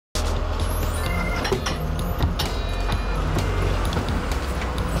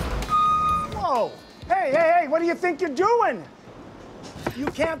what do you think you're doing? You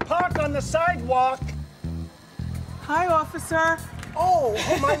can't park on the sidewalk. Hi, officer. Oh,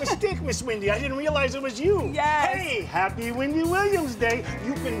 my mistake, Miss Wendy. I didn't realize it was you. Yes. Hey, happy Wendy Williams Day.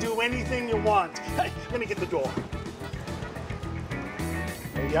 You can do anything you want. Hey, let me get the door.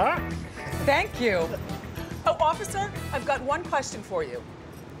 There you are. Thank you. Oh, officer, I've got one question for you.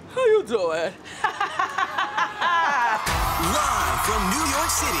 How you doing? Live from New York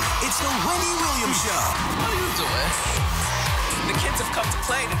City, it's the Wendy Williams Show. How you doing? The kids have come to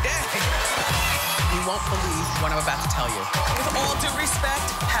play today. You won't believe what I'm about to tell you. With all due respect,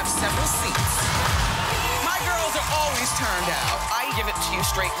 have several seats. My girls are always turned out. I give it to you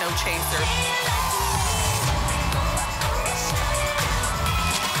straight, no chaser.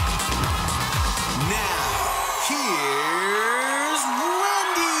 Now, here's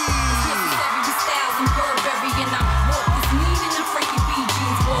Wendy. Necessary styles and Burberry, and I walk this mean in a Frankie B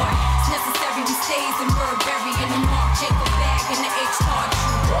jeans, boy. It's necessary we stays in Burberry and the Marc Jacob bag and the H-card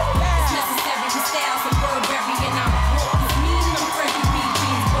shoe. It's necessary we styles and Burberry, and I walk this mean in a Frankie B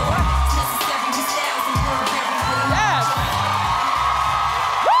jeans, boy. It's necessary we styles and Burberry. Yes.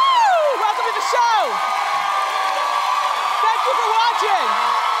 Woo! Welcome to the show. Thank you for watching.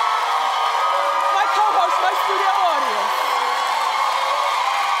 My co-host, my studio audience.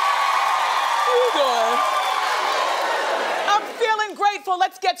 How you doing? I'm feeling grateful.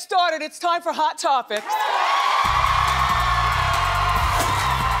 Let's get started. It's time for Hot Topics.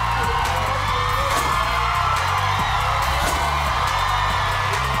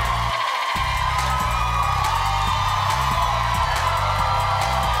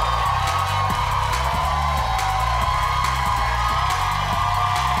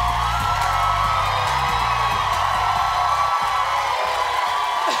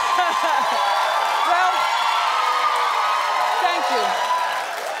 Well, thank you.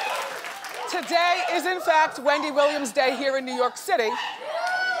 Today is, in fact, Wendy Williams Day here in New York City.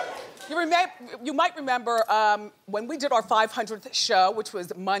 You might remember when we did our 500th show, which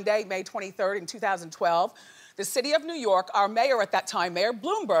was Monday, May 23rd in 2012, the city of New York, our mayor at that time, Mayor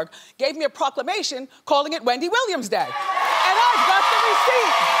Bloomberg, gave me a proclamation calling it Wendy Williams Day. And I've got the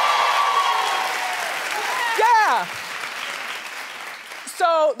receipt. Yeah.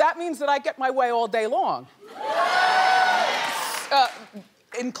 So that means that I get my way all day long.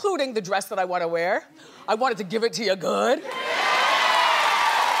 Including the dress that I want to wear. I wanted to give it to you good.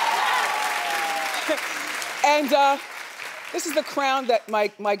 And this is the crown that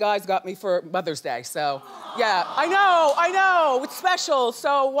my guys got me for Mother's Day, so yeah. I know, it's special,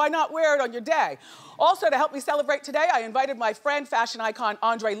 so why not wear it on your day? Also, to help me celebrate today, I invited my friend, fashion icon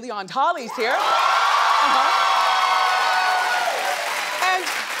Andre Leon Holly's here. And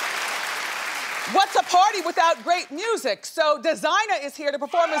what's a party without great music? So Designer is here to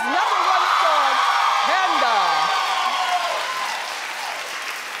perform his #1 song, Panda.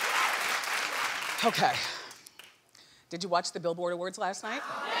 Okay. Did you watch the Billboard Awards last night?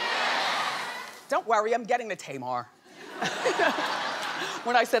 Don't worry, I'm getting to Tamar.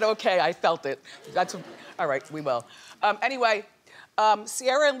 When I said okay, I felt it. All right, we will. Anyway,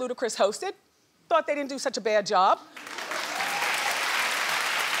 Sierra and Ludacris hosted. Thought they didn't do such a bad job.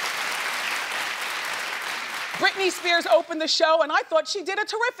 Britney Spears opened the show, and I thought she did a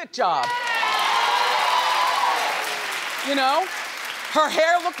terrific job. You know, her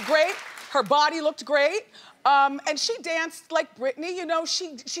hair looked great, her body looked great, and she danced like Britney. You know,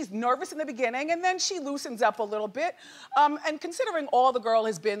 she's nervous in the beginning, and then she loosens up a little bit. And considering all the girl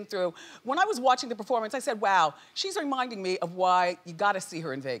has been through, when I was watching the performance, I said, wow, she's reminding me of why you gotta see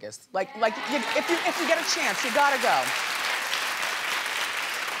her in Vegas. If you get a chance, you gotta go.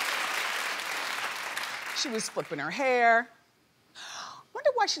 She was flipping her hair.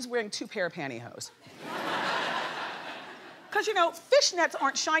 Wonder why she's wearing 2 pair of pantyhose. Because, you know, fishnets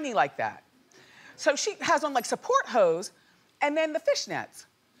aren't shiny like that. So she has on like support hose and then the fishnets.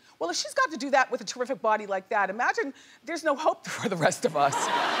 Well, if she's got to do that with a terrific body like that, imagine there's no hope for the rest of us.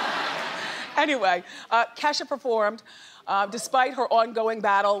 Anyway, Kesha performed. Despite her ongoing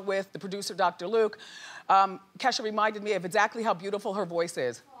battle with the producer, Dr. Luke, Kesha reminded me of exactly how beautiful her voice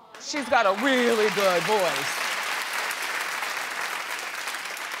is. She's got a really good voice.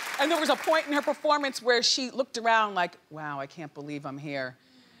 And there was a point in her performance where she looked around like, wow, I can't believe I'm here.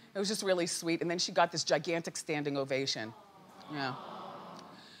 It was just really sweet. And then she got this gigantic standing ovation. Yeah.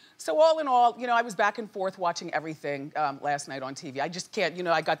 So all in all, you know, I was back and forth watching everything last night on TV. I just can't, you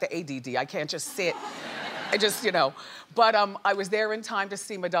know, I got the ADD. I can't just sit. I just, you know. But I was there in time to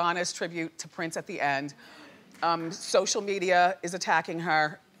see Madonna's tribute to Prince at the end. Social media is attacking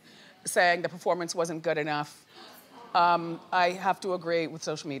her, saying the performance wasn't good enough. I have to agree with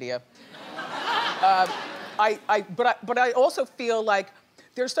social media. But I also feel like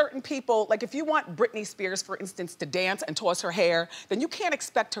there's certain people, like if you want Britney Spears, for instance, to dance and toss her hair, then you can't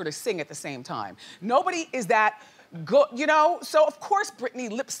expect her to sing at the same time. Nobody is that good, you know? So of course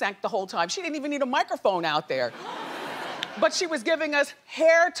Britney lip-synced the whole time. She didn't even need a microphone out there. But she was giving us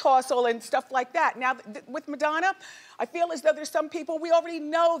hair tossle and stuff like that. Now, with Madonna, I feel as though there's some people, we already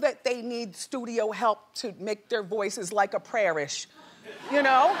know that they need studio help to make their voices like a prayer-ish, you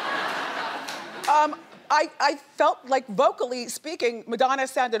know? I felt like vocally speaking, Madonna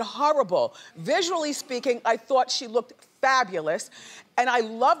sounded horrible. Visually speaking, I thought she looked fabulous. And I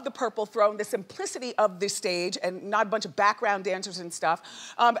loved the Purple Throne, the simplicity of this stage and not a bunch of background dancers and stuff.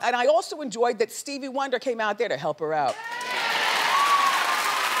 And I also enjoyed that Stevie Wonder came out there to help her out.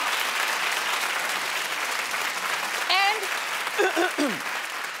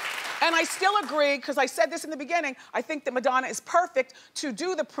 And I still agree, because I said this in the beginning, I think that Madonna is perfect to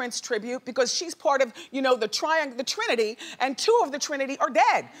do the Prince tribute because she's part of, you know, the Trinity, and two of the Trinity are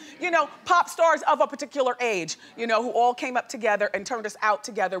dead. You know, pop stars of a particular age, you know, who all came up together and turned us out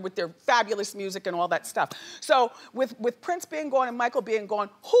together with their fabulous music and all that stuff. So with Prince being gone and Michael being gone,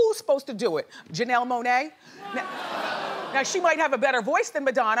 who's supposed to do it? Janelle Monáe? Now she might have a better voice than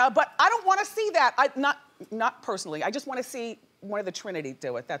Madonna, but I don't want to see that. Not personally. I just want to see one of the Trinity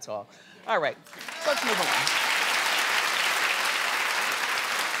do it, that's all. All right, so let's move along.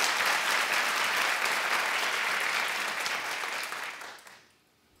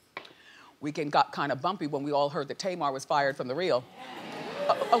 Weekend got kind of bumpy when we all heard that Tamar was fired from The Real.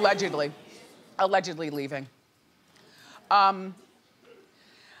 Allegedly leaving.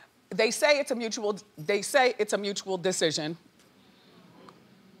 They say it's a mutual decision.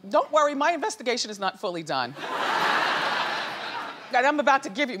 Don't worry, my investigation is not fully done. And I'm about to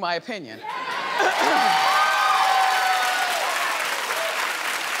give you my opinion.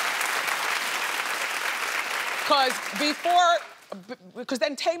 Because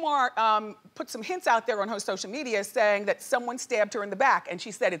then Tamar put some hints out there on her social media saying that someone stabbed her in the back, and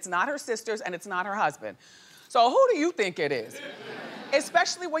she said it's not her sisters and it's not her husband. So who do you think it is?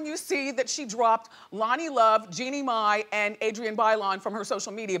 Especially when you see that she dropped Lonnie Love, Jeannie Mai, and Adrienne Bailon from her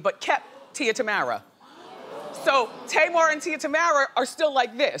social media, but kept Tia Tamara. So Tamar and Tia Tamara are still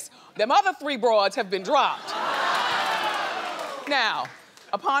like this. Them other three broads have been dropped. Now,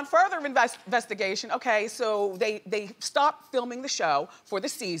 upon further investigation, okay, so they stopped filming the show for the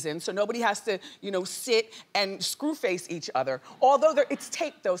season, so nobody has to, you know, sit and screw face each other. Although it's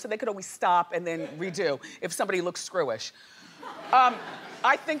taped though, so they could always stop and then redo if somebody looks screwish.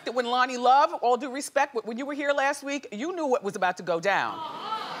 I think that when Lonnie Love, all due respect, when you were here last week, you knew what was about to go down.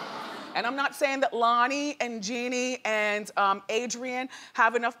 And I'm not saying that Lonnie and Jeannie and Adrienne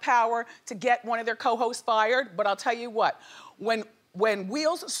have enough power to get one of their co-hosts fired, but I'll tell you what, when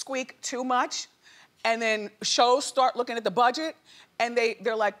wheels squeak too much and then shows start looking at the budget and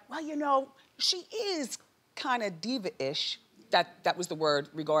they're like, well, you know, she is kind of diva-ish. That was the word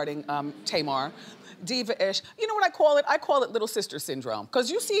regarding Tamar. Diva-ish. You know what I call it? I call it little sister syndrome.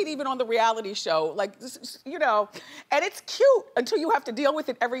 Because you see it even on the reality show, like, you know, and it's cute until you have to deal with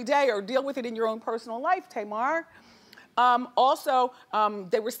it every day or deal with it in your own personal life, Tamar. Also,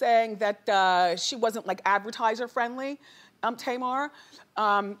 they were saying that she wasn't like advertiser friendly, Tamar.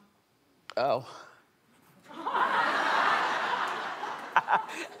 Oh.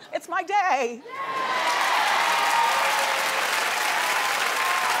 It's my day.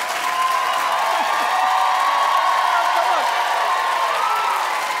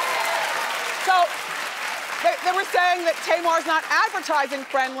 They were saying that Tamar's not advertising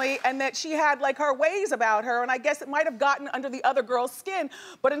friendly and that she had like her ways about her, and I guess it might have gotten under the other girl's skin,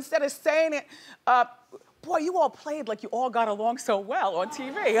 but instead of saying it, boy, you all played like you all got along so well on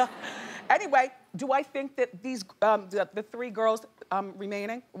TV. Anyway, do I think that these, the three girls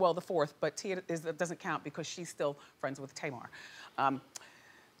remaining, well, the fourth, but Tia doesn't count because she's still friends with Tamar.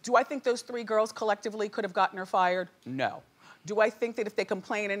 Do I think those three girls collectively could have gotten her fired? No. Do I think that if they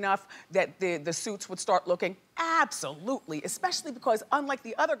complain enough that the suits would start looking? Absolutely, especially because unlike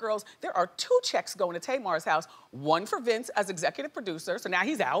the other girls, there are 2 checks going to Tamar's house, one for Vince as executive producer, so now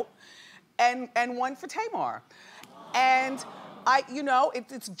he's out, and one for Tamar. And you know,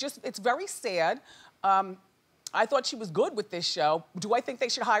 it's very sad. I thought she was good with this show. Do I think they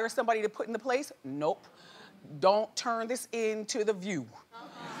should hire somebody to put in the place? Nope. Don't turn this into The View.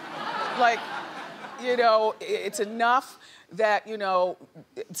 Like, you know, it's enough that, you know,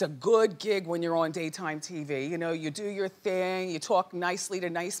 it's a good gig when you're on daytime TV. You know, you do your thing, you talk nicely to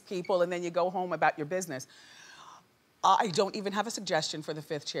nice people, and then you go home about your business. I don't even have a suggestion for the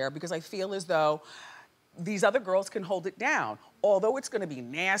 5th chair because I feel as though these other girls can hold it down. Although it's gonna be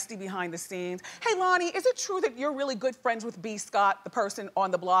nasty behind the scenes. Hey, Lonnie, is it true that you're really good friends with B. Scott, the person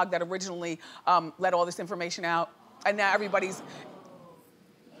on the blog that originally let all this information out? And now everybody's...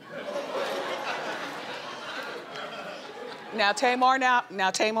 Now,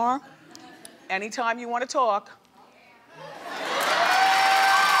 Tamar, anytime you want to talk.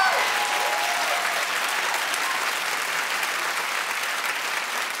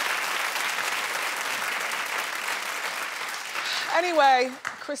 Anyway,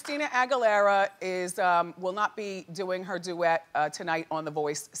 Christina Aguilera will not be doing her duet tonight on The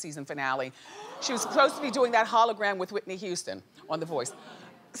Voice season finale. She was supposed to be doing that hologram with Whitney Houston on The Voice.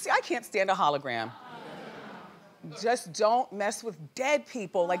 See, I can't stand a hologram. Just don't mess with dead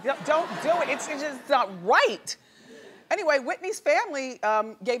people. Like, don't do it. It's just not right. Anyway, Whitney's family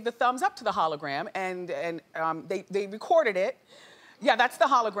gave the thumbs up to the hologram, and they recorded it. Yeah, that's the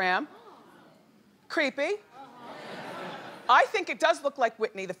hologram. Creepy. I think it does look like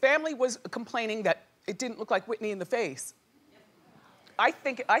Whitney. The family was complaining that it didn't look like Whitney in the face. I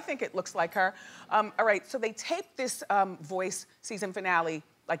think it looks like her. All right, so they taped this Voice season finale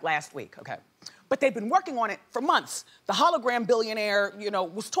like last week, okay? But they've been working on it for months. The hologram billionaire, you know,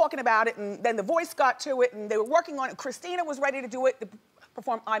 was talking about it, and then The Voice got to it, and they were working on it. Christina was ready to do it, to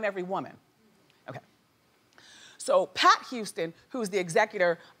perform I'm Every Woman. Okay. So Pat Houston, who's the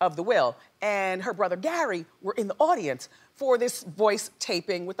executor of the will, and her brother Gary were in the audience for this Voice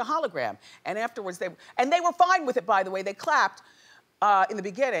taping with the hologram. And afterwards, they were fine with it, by the way. They clapped in the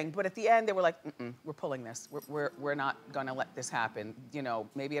beginning, but at the end, they were like, we're pulling this. We're not gonna let this happen. You know,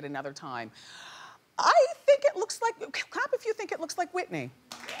 maybe at another time. I think it looks like, clap if you think it looks like Whitney.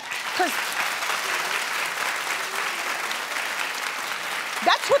 Because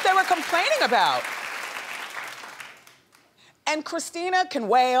that's what they were complaining about. And Christina can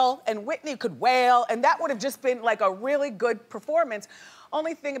wail, and Whitney could wail, and that would have just been like a really good performance.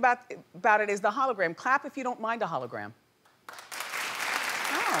 Only thing about it is the hologram. Clap if you don't mind a hologram.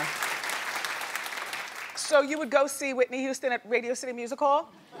 Oh. So you would go see Whitney Houston at Radio City Music Hall?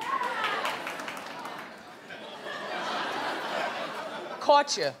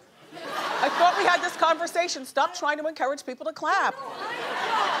 Caught you. I thought we had this conversation. Stop trying to encourage people to clap.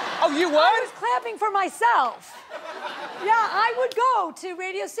 Oh, you would? I was clapping for myself. Yeah, I would go to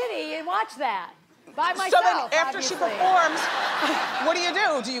Radio City and watch that by myself. So then after obviously. she performs, what do you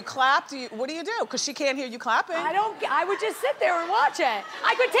do? Do you clap? What do you do? Because she can't hear you clapping. I would just sit there and watch it.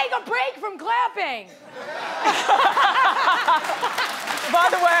 I could take a break from clapping. By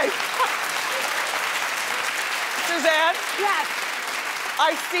the way, Suzanne? Yes.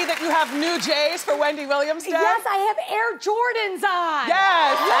 I see that you have new J's for Wendy Williams Day. Yes, I have Air Jordans on.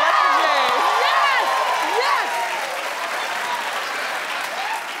 Yes, yes. Yes, yes.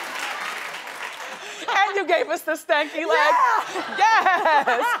 And you gave us the stanky leg. Yeah.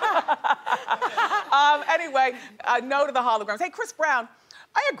 Yes. Anyway, no to the holograms. Hey, Chris Brown,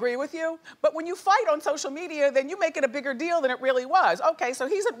 I agree with you, but when you fight on social media, then you make it a bigger deal than it really was. Okay, so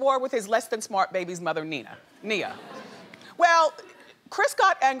he's at war with his less than smart baby's mother, Nia. Well, Chris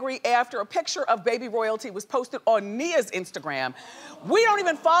got angry after a picture of baby royalty was posted on Nia's Instagram. We don't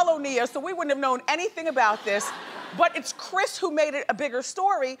even follow Nia, so we wouldn't have known anything about this. But it's Chris who made it a bigger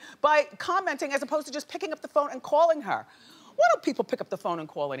story by commenting as opposed to just picking up the phone and calling her. Why don't people pick up the phone and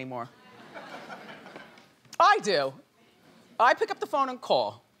call anymore? I do. I pick up the phone and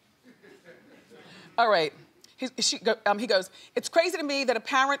call. All right. He goes, it's crazy to me that a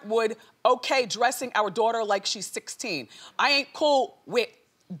parent would okay dressing our daughter like she's 16. I ain't cool with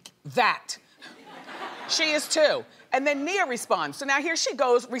that. She is too. And then Nia responds. So now here she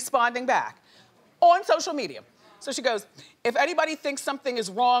goes responding back on social media. So she goes, if anybody thinks something is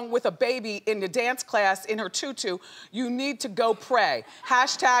wrong with a baby in the dance class in her tutu, you need to go pray.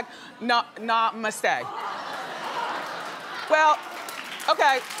 Hashtag namaste. Well,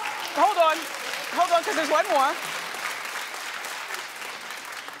 okay, hold on, because there's one more.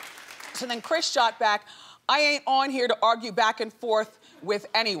 So then Chris shot back, I ain't on here to argue back and forth with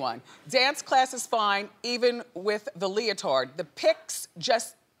anyone. Dance class is fine, even with the leotard. The pics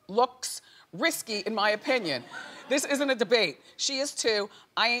just looks risky, in my opinion. This isn't a debate. She is too.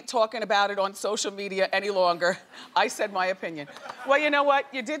 I ain't talking about it on social media any longer. I said my opinion. Well, you know what?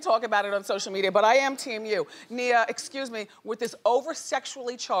 You did talk about it on social media, but I am team you. Nia, excuse me, with this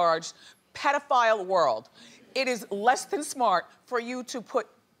over-sexually charged pedophile world, it is less than smart for you to put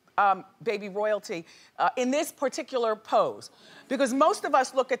baby royalty in this particular pose. Because most of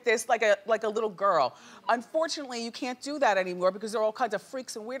us look at this like a little girl. Unfortunately, you can't do that anymore because there are all kinds of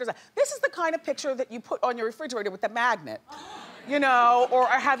freaks and weirdos. This is the kind of picture that you put on your refrigerator with the magnet. you know, or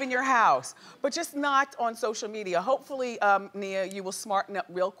have in your house, but just not on social media. Hopefully, Nia, you will smarten up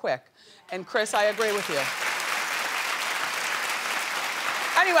real quick. And Chris, I agree with you.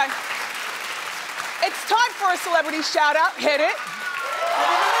 Anyway, it's time for a celebrity shout out. Hit it.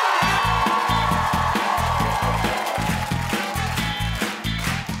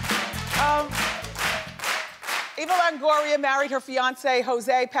 Eva Longoria married her fiance,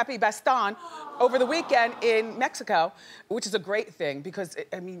 Jose Pepe Baston, over the weekend in Mexico, which is a great thing because,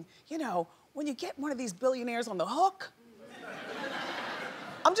 I mean, you know, when you get one of these billionaires on the hook,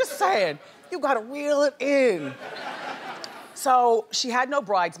 I'm just saying, you gotta reel it in. So she had no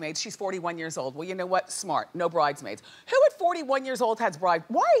bridesmaids. She's 41 years old. Well, you know what? Smart. No bridesmaids. Who at 41 years old has bride?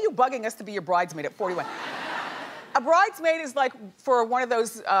 Why are you bugging us to be your bridesmaid at 41? A bridesmaid is like for one of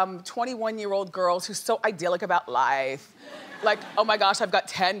those 21-year-old girls who's so idyllic about life. Like, oh my gosh, I've got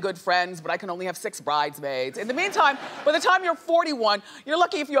 10 good friends, but I can only have 6 bridesmaids. In the meantime, by the time you're 41, you're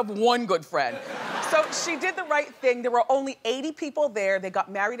lucky if you have 1 good friend. So she did the right thing. There were only 80 people there. They got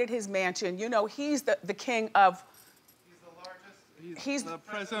married at his mansion. You know, he's the king of... He's the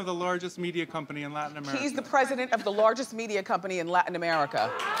president of the largest media company in Latin America. He's the president of the largest media company in Latin America.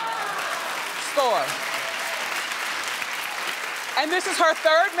 Score. And this is her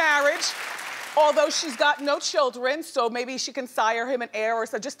 3rd marriage, although she's got no children, so maybe she can sire him an heir or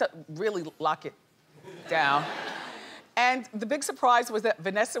so, just to really lock it down. And the big surprise was that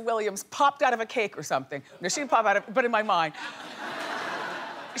Vanessa Williams popped out of a cake or something. No, she didn't pop out of, but in my mind.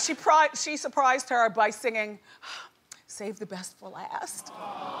 She surprised her by singing, "Save the best for last."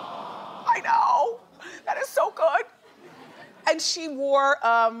 I know, that is so good. And she wore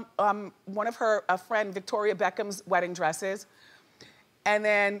one of her friend Victoria Beckham's wedding dresses. And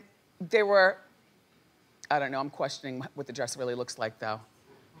then there were, I don't know, I'm questioning what the dress really looks like though.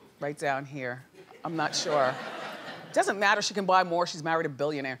 Right down here, I'm not sure. Doesn't matter, she can buy more, she's married a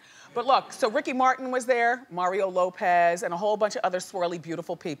billionaire. But look, so Ricky Martin was there, Mario Lopez, and a whole bunch of other swirly,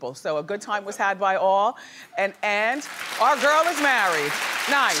 beautiful people. So a good time was had by all. And our girl is married.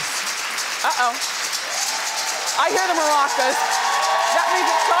 Nice. Uh-oh. I hear the maracas. That means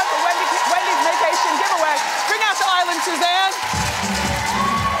it's time for Wendy's vacation giveaway. Bring out the island, Suzanne.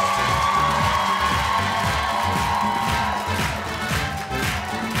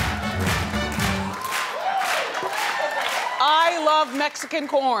 I love Mexican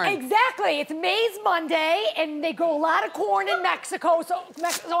corn. Exactly. It's Maize Monday, and they grow a lot of corn in Mexico, so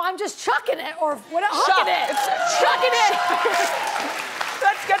I'm just chucking it, or what? Chucking it. Chucking it.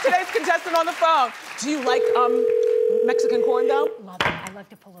 Let's get today's contestant on the phone. Do you like Mexican corn, though? Love it. I love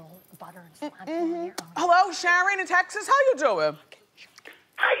to put a little butter and cilantro in here. Hello, Sharon in Texas. How you doing?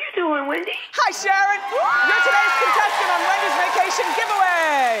 How you doing, Wendy? Hi, Sharon. You're today's contestant on Wendy's vacation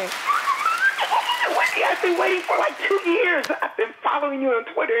giveaway. Wendy, I've been waiting for like 2 years. I've been following you on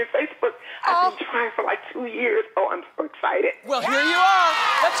Twitter and Facebook. I've been trying for like 2 years. Oh, I'm so excited. Well, here you are.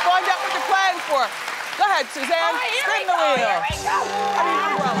 Let's find out what you're planning for. Go ahead, Suzanne. Spin the wheel. Here we go. I need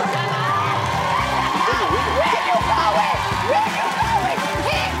an umbrella. Where you going? Where you going?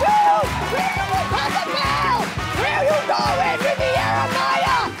 Cancun! Where you going? Where you going? Riviera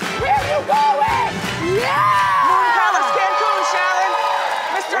Maya! Where you going? Yeah! Moon Palace, Cancun, Sharon.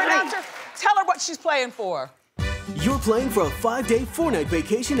 Mr. Announcer, tell her what she's playing for. You're playing for a 5-day, 4-night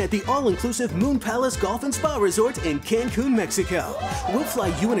vacation at the all-inclusive Moon Palace Golf and Spa Resort in Cancun, Mexico. We'll fly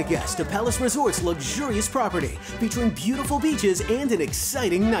you and a guest to Palace Resort's luxurious property, featuring beautiful beaches and an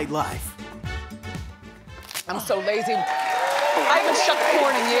exciting nightlife. I'm so lazy. I haven't shucked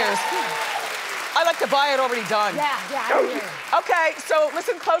corn in years. I like to buy it already done. Yeah, I hear you. Okay, so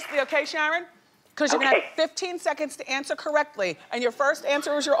listen closely, okay, Sharon? Because you're gonna have 15 seconds to answer correctly. And your first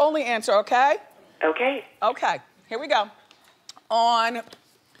answer is your only answer, okay? Okay. Okay, here we go.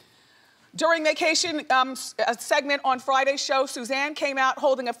 During vacation a segment on Friday's show, Suzanne came out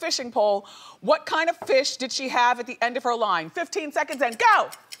holding a fishing pole. What kind of fish did she have at the end of her line? 15 seconds and go!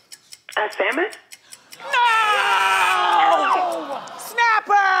 Salmon? No!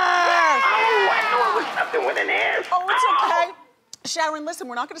 Snapper! Oh, I knew it was something with an S. Oh, it's okay. Sharon, listen,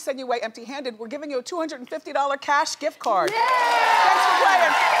 we're not going to send you away empty-handed. We're giving you a $250 cash gift card. Yeah! Thanks for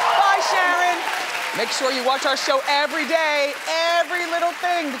playing. Bye, Sharon. Make sure you watch our show every day, every little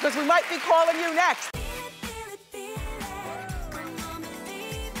thing, because we might be calling you next.